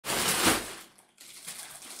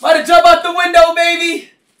About to jump out the window, baby.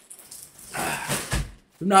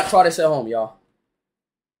 Do not try this at home, y'all.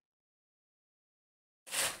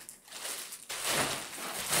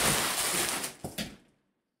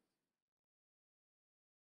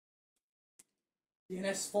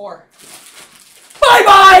 DNS4.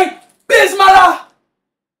 Bye-bye! Bismillah!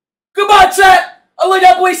 Goodbye, chat! I love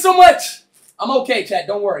y'all boys so much! I'm okay, chat.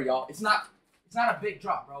 Don't worry, y'all. It's not a big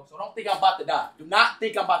drop, bro. So don't think I'm about to die. Do not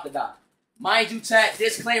think I'm about to die. Mind you, chat,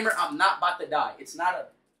 disclaimer, I'm not about to die. It's not a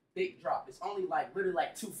big drop. It's only literally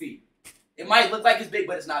 2 feet. It might look like it's big,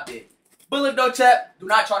 but it's not big. But look though, chat, do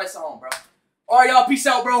not try this at home, bro. Alright, y'all. Peace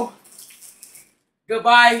out, bro.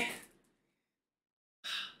 Goodbye.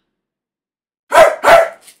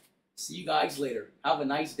 See you guys later. Have a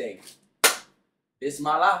nice day.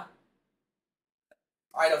 Bismillah.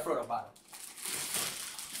 Alright, up front or bottom.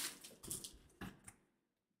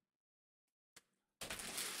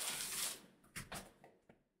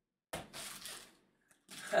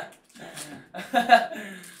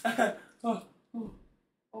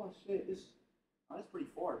 Oh shit, that's pretty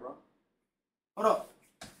far, bro. Hold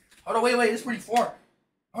on, wait, this is pretty far.